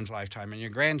your children's lifetime and your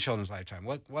grandchildren's lifetime?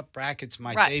 What brackets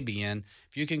might they be in?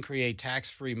 If you can create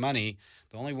tax-free money,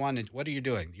 the only one, what are you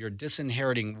doing? You're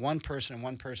disinheriting one person,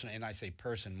 and I say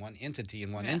person, one entity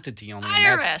and one entity only.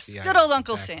 IRS, good old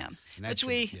Uncle Sam, which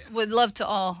we would love to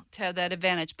have that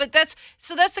advantage. But that's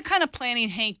the kind of planning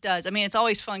Hank does. I mean, it's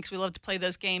always fun because we love to play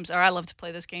those games, or I love to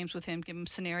play those games with him, give him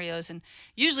scenarios. And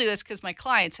usually that's because my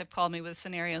clients have called me with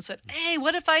scenarios and said, hey,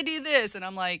 what if I do this? And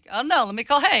I'm like, oh, no, let me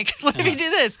call Hank. What if you do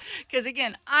this? Because,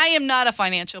 again, I am not a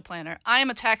financial planner. I am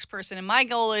a tax person, and my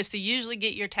goal is to usually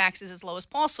get your taxes as low as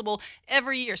possible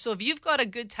every year. So if you've got a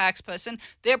good tax person,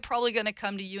 they're probably going to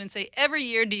come to you and say, every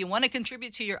year, do you want to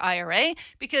contribute to your IRA?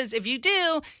 Because if you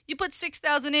do, you put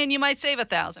 $6,000 in, you might save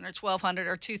 $1,000 or $1,200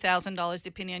 or $2,000,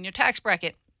 depending on your tax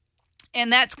bracket.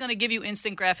 And that's going to give you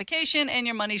instant gratification, and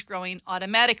your money's growing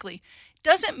automatically.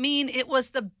 Doesn't mean it was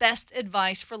the best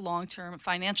advice for long-term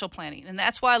financial planning. And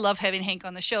that's why I love having Hank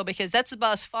on the show, because that's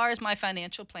about as far as my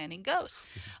financial planning goes.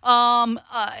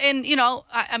 And, you know,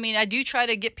 I mean, I do try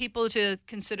to get people to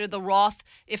consider the Roth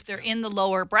if they're in the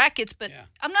lower brackets, but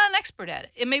I'm not an expert at it.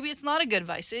 And maybe it's not a good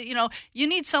advice. You know, you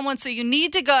need someone, so you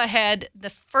need to go ahead. The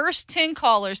first 10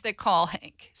 callers that call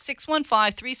Hank,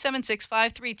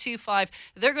 615-376-5325,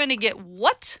 they're going to get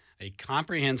what? A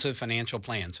comprehensive financial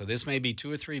plan. So this may be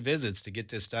 2 or 3 visits to get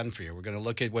this done for you. We're going to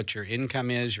look at what your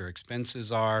income is, your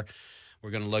expenses are.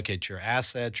 We're going to look at your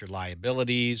assets, your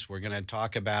liabilities. We're going to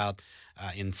talk about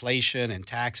inflation and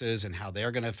taxes and how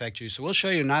they're going to affect you. So we'll show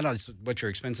you not only what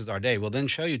your expenses are today, we'll then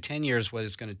show you 10 years what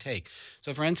it's going to take.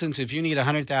 So for instance, if you need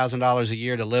 $100,000 a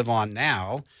year to live on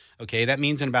now, okay, that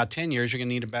means in about 10 years, you're going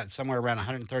to need about somewhere around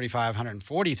 $135,000,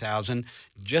 $140,000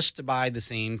 just to buy the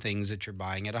same things that you're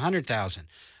buying at $100,000.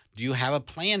 Do you have a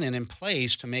plan in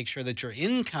place to make sure that your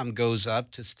income goes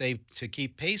up to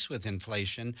keep pace with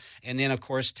inflation? And then, of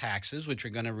course, taxes, which are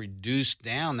going to reduce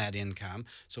down that income.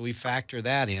 So we factor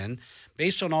that in.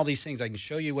 Based on all these things, I can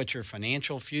show you what your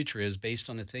financial future is based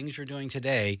on the things you're doing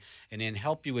today, and then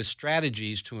help you with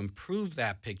strategies to improve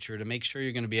that picture to make sure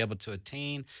you're going to be able to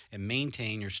attain and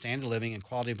maintain your standard of living and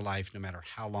quality of life no matter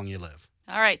how long you live.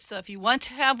 All right, so if you want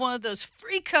to have one of those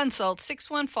free consults,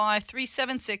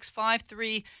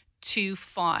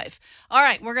 615-376-5325. All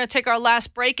right, we're going to take our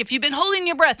last break. If you've been holding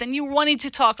your breath and you're wanting to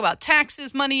talk about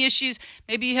taxes, money issues,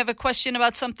 maybe you have a question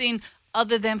about something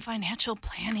other than financial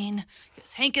planning,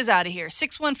 because Hank is out of here.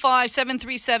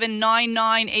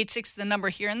 615-737-9986, the number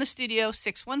here in the studio,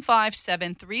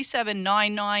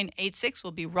 615-737-9986.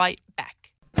 We'll be right back.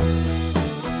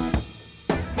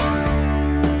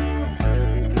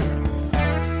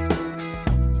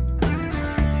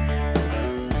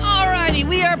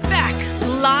 We are back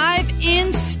live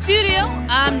in studio.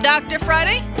 I'm Dr.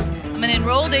 Friday. I'm an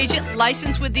enrolled agent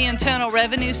licensed with the Internal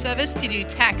Revenue Service to do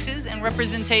taxes and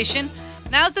representation.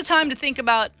 Now's the time to think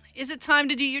about, is it time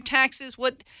to do your taxes?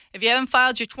 What if you haven't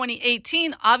filed your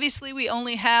 2018? Obviously, we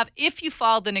only have, if you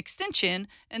filed an extension,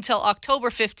 until October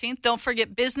 15th. Don't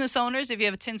forget business owners, if you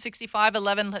have a 1065,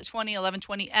 1120,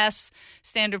 1120S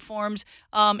standard forms,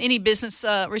 any business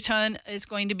return is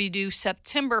going to be due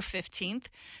September 15th.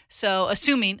 So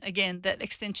assuming, again, that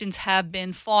extensions have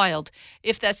been filed.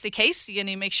 If that's the case, you're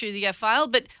going to make sure you get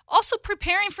filed, but also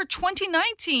preparing for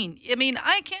 2019. I mean,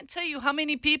 I can't tell you how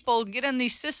many people get in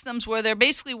these systems where they're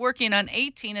basically working on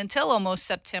 18 until almost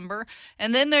September,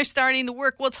 and then they're starting to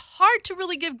work. Well, it's hard to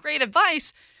really give great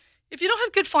advice if you don't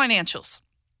have good financials.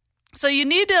 So you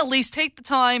need to at least take the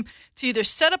time to either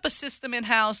set up a system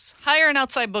in-house, hire an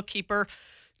outside bookkeeper,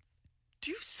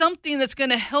 do something that's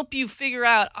going to help you figure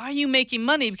out, are you making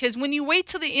money? Because when you wait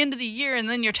till the end of the year and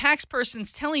then your tax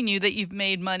person's telling you that you've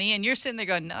made money and you're sitting there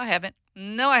going, no, I haven't.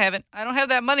 No, I haven't. I don't have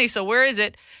that money, so where is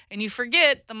it? And you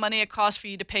forget the money it costs for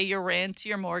you to pay your rent,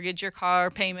 your mortgage, your car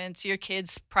payments, your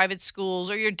kids' private schools,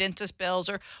 or your dentist bills,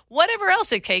 or whatever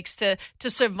else it takes to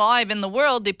survive in the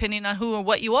world, depending on who or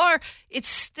what you are. It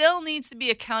still needs to be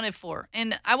accounted for.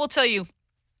 And I will tell you,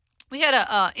 we had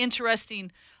an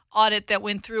interesting audit that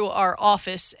went through our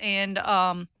office, and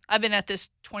I've been at this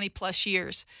 20 plus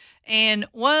years. And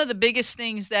one of the biggest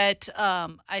things that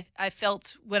I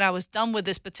felt when I was done with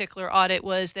this particular audit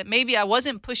was that maybe I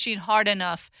wasn't pushing hard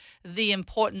enough the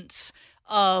importance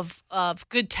of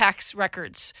good tax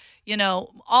records. You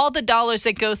know, all the dollars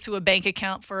that go through a bank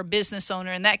account for a business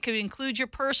owner, and that could include your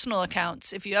personal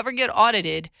accounts. If you ever get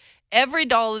audited, every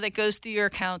dollar that goes through your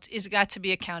account is got to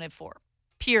be accounted for,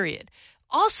 period.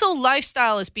 Also,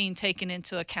 lifestyle is being taken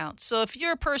into account. So if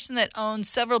you're a person that owns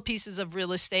several pieces of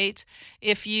real estate,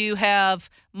 if you have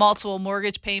multiple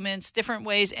mortgage payments, different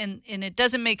ways, and it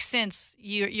doesn't make sense,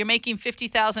 you're making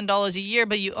 $50,000 a year,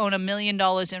 but you own $1 million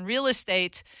in real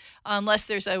estate, unless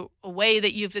there's a way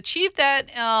that you've achieved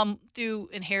that through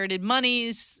inherited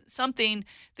monies, something,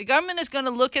 the government is going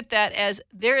to look at that as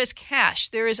there is cash,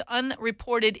 there is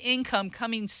unreported income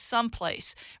coming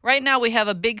someplace. Right now we have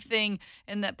a big thing,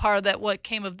 and that part of that what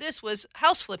came of this was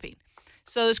house flipping.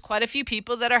 So there's quite a few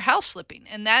people that are house flipping,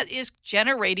 and that is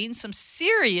generating some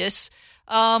serious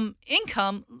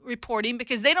income reporting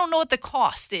because they don't know what the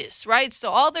cost is, right? So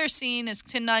all they're seeing is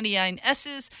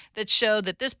 1099-S's that show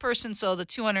that this person sold a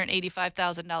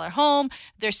 $285,000 home.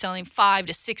 They're selling 5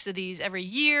 to 6 of these every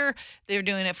year. They're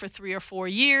doing it for 3 or 4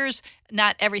 years.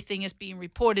 Not everything is being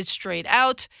reported straight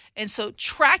out. And so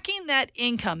tracking that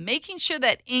income, making sure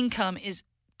that income is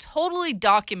totally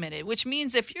documented, which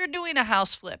means if you're doing a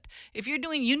house flip,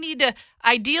 you need to,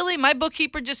 ideally, my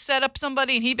bookkeeper just set up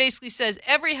somebody and he basically says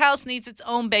every house needs its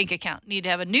own bank account. You need to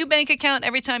have a new bank account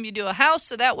every time you do a house,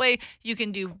 so that way you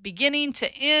can do beginning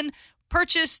to end,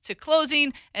 purchase to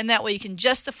closing, and that way you can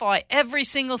justify every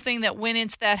single thing that went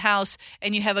into that house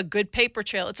and you have a good paper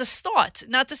trail. It's a start.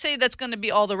 Not to say that's going to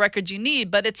be all the records you need,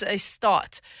 but it's a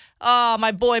start.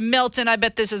 My boy Milton, I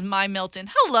bet this is my Milton.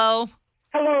 Hello.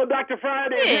 Hello, Dr.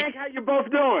 Friday and Hank. How you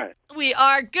both doing? We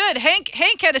are good. Hank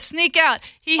had to sneak out.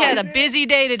 He had a busy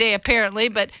day today, apparently,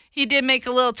 but he did make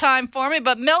a little time for me.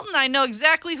 But Milton, I know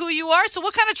exactly who you are, so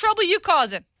what kind of trouble you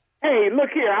causing? Hey,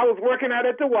 look here. I was working out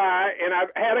at the Y, and I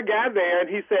had a guy there, and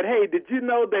he said, hey, did you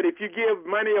know that if you give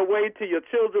money away to your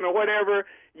children or whatever,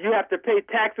 you have to pay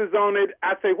taxes on it?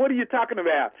 I said, what are you talking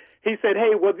about? He said,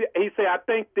 hey, I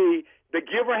think the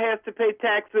giver has to pay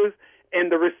taxes, and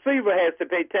the receiver has to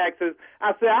pay taxes.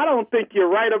 I said, I don't think you're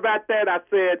right about that.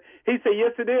 He said,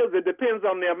 yes, it is. It depends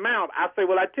on the amount. I said,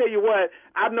 well, I tell you what,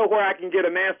 I know where I can get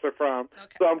an answer from.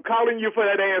 Okay. So I'm calling you for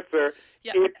that answer.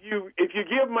 Yep. If you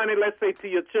give money, let's say to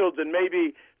your children,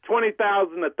 maybe $20,000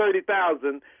 or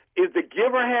 $30,000, is the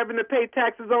giver having to pay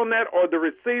taxes on that, or the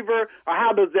receiver, or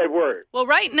how does that work? Well,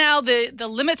 right now, the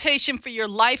limitation for your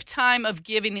lifetime of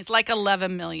giving is like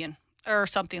 $11 million. Or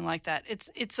something like that. It's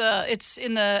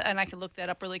in the, and I can look that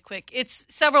up really quick. It's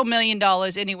several $1 million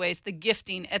anyways, the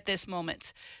gifting at this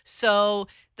moment. So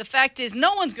the fact is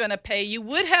no one's going to pay. You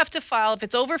would have to file, if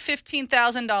it's over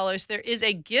 $15,000, there is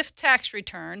a gift tax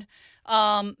return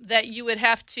that you would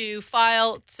have to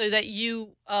file so that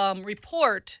you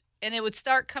report, and it would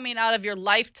start coming out of your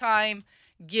lifetime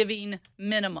giving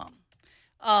minimum.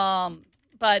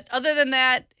 But other than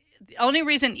that, the only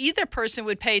reason either person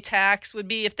would pay tax would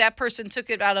be if that person took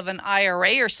it out of an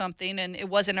IRA or something and it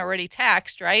wasn't already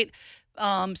taxed, right?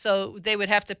 So they would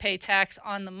have to pay tax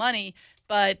on the money,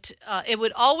 but it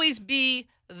would always be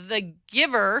the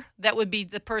giver that would be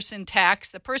the person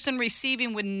taxed. The person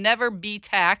receiving would never be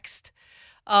taxed,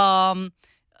 as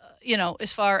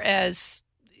far as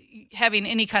having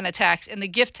any kind of tax. And the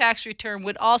gift tax return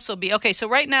would also be, okay, so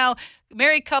right now,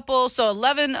 married couple, so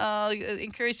 11,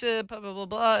 increase, blah, blah, blah,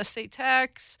 blah, estate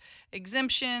tax,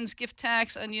 exemptions, gift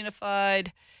tax,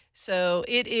 ununified. So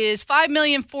it is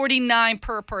 $5,049,000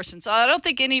 per person. So I don't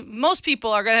think most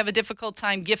people are going to have a difficult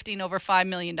time gifting over $5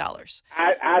 million.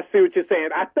 I see what you're saying.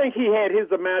 I think he had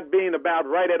his amount being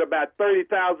right at about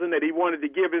 $30,000 that he wanted to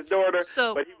give his daughter.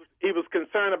 But he was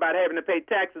concerned about having to pay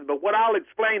taxes. But what I'll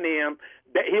explain to him,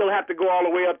 that he'll have to go all the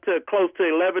way up to close to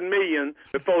 $11 million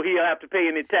before he'll have to pay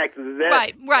any taxes. Is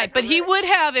that right? But he would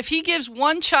have, if he gives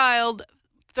one child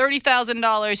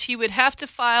 $30,000, he would have to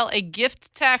file a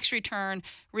gift tax return,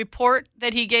 report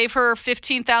that he gave her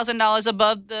 $15,000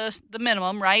 above the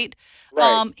minimum, right?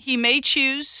 He may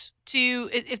choose to,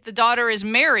 if the daughter is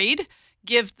married,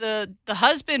 give the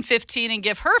husband $15,000 and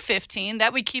give her $15,000.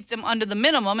 That would keep them under the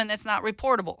minimum, and that's not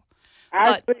reportable.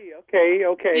 I see.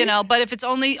 Okay. But if it's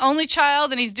only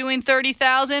child and he's doing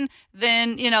 $30,000,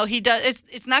 then he does.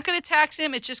 It's not going to tax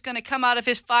him. It's just going to come out of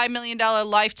his $5 million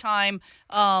lifetime,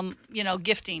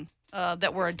 gifting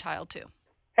that we're entitled to.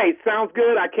 Hey, sounds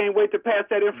good. I can't wait to pass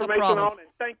that information on. And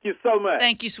thank you so much.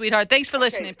 Thank you, sweetheart. Thanks for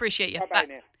listening. Appreciate you. Bye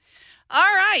now.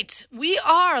 All right, we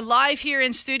are live here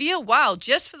in studio. Wow,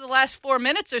 just for the last 4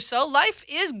 minutes or so, life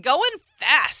is going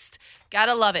fast.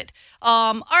 Gotta love it.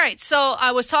 All right, so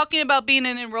I was talking about being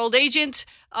an enrolled agent.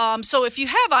 So if you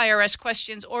have IRS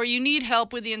questions or you need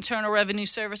help with the Internal Revenue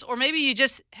Service, or maybe you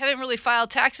just haven't really filed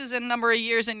taxes in a number of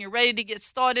years and you're ready to get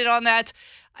started on that,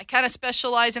 I kind of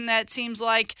specialize in that, it seems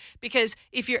like, because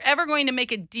if you're ever going to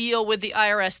make a deal with the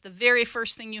IRS, the very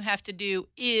first thing you have to do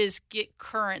is get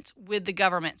current with the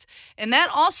government. And that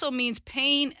also means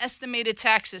paying estimated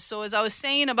taxes. So as I was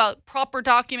saying about proper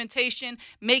documentation,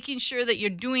 making sure that you're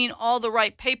doing all the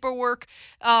right paperwork,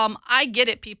 I get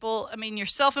it, people. I mean, you're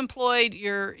self-employed,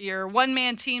 you're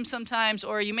one-man team sometimes,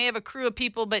 or you may have a crew of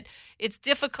people, but it's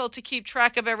difficult to keep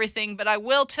track of everything. But I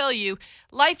will tell you,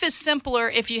 life is simpler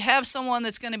if you have someone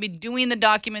that's going to be doing the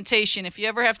documentation. If you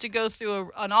ever have to go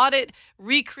through an audit,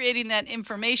 recreating that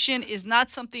information is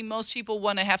not something most people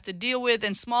want to have to deal with.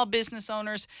 And small business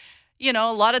owners, a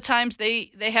lot of times they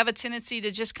have a tendency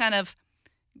to just kind of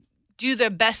do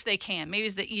their best they can. Maybe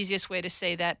is the easiest way to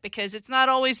say that, because it's not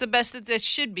always the best that it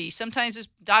should be. Sometimes there's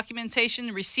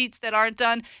documentation, receipts that aren't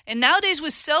done. And nowadays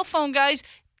with cell phone, guys,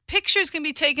 pictures can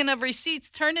be taken of receipts,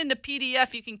 turned into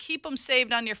PDF. You can keep them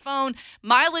saved on your phone.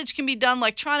 Mileage can be done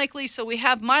electronically, so we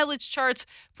have mileage charts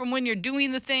from when you're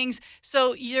doing the things.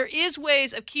 So there is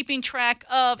ways of keeping track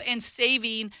of and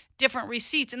saving different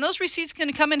receipts. And those receipts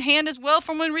can come in hand as well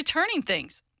from when returning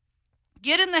things.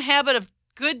 Get in the habit of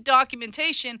good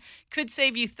documentation. Could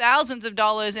save you thousands of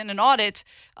dollars in an audit.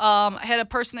 I had a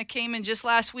person that came in just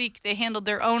last week. They handled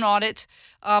their own audit.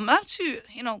 I'm not too,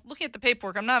 looking at the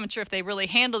paperwork, I'm not even sure if they really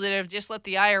handled it or just let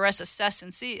the IRS assess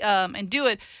and see and do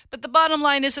it. But the bottom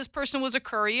line is this person was a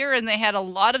courier and they had a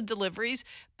lot of deliveries.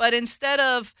 But instead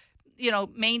of,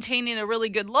 maintaining a really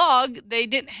good log, they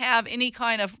didn't have any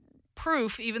kind of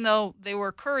proof, even though they were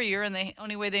a courier and the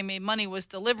only way they made money was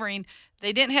delivering.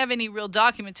 They didn't have any real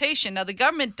documentation. Now, the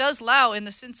government does allow, in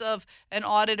the sense of an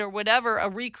audit or whatever, a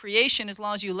recreation, as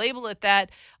long as you label it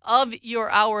that, of your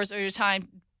hours or your time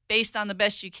based on the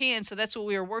best you can. So that's what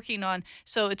we were working on.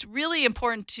 So it's really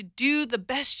important to do the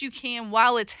best you can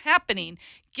while it's happening.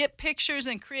 Get pictures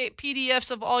and create PDFs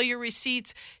of all your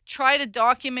receipts. Try to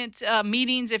document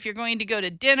meetings if you're going to go to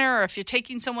dinner or if you're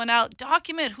taking someone out.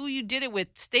 Document who you did it with.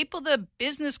 Staple the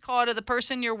business card of the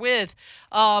person you're with.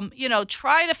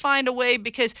 Try to find a way,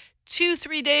 because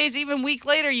 2-3 days, even a week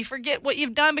later, you forget what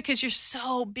you've done because you're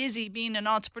so busy being an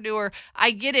entrepreneur.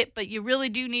 I get it, but you really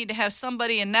do need to have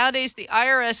somebody. And nowadays, the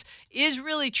IRS is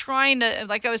really trying to,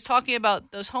 like I was talking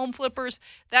about, those home flippers,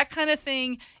 that kind of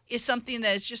thing is something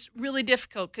that is just really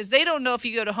difficult because they don't know if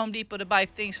you go to Home Depot to buy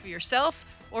things for yourself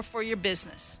or for your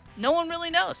business. No one really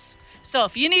knows. So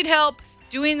if you need help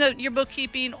doing your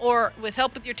bookkeeping or with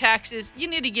help with your taxes, you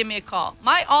need to give me a call.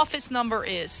 My office number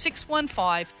is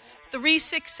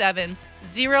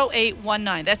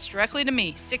 615-367-0819. That's directly to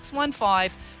me,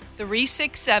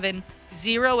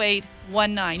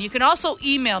 615-367-0819. You can also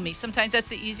email me. Sometimes that's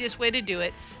the easiest way to do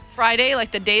it. Friday,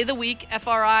 like the day of the week,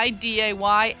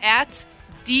 FRIDAY at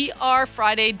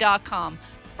drfriday.com.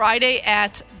 Friday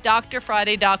at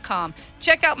drfriday.com.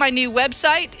 Check out my new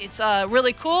website. It's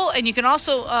really cool. And you can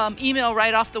also email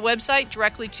right off the website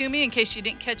directly to me in case you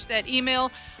didn't catch that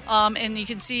email. And you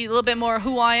can see a little bit more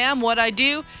who I am, what I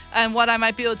do, and what I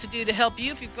might be able to do to help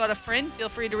you. If you've got a friend, feel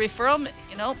free to refer them.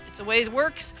 It's the way it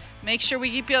works. Make sure we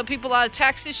keep people out of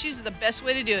tax issues is the best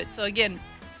way to do it. So again,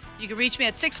 you can reach me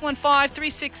at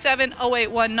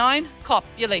 615-367-0819. Call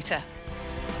you later.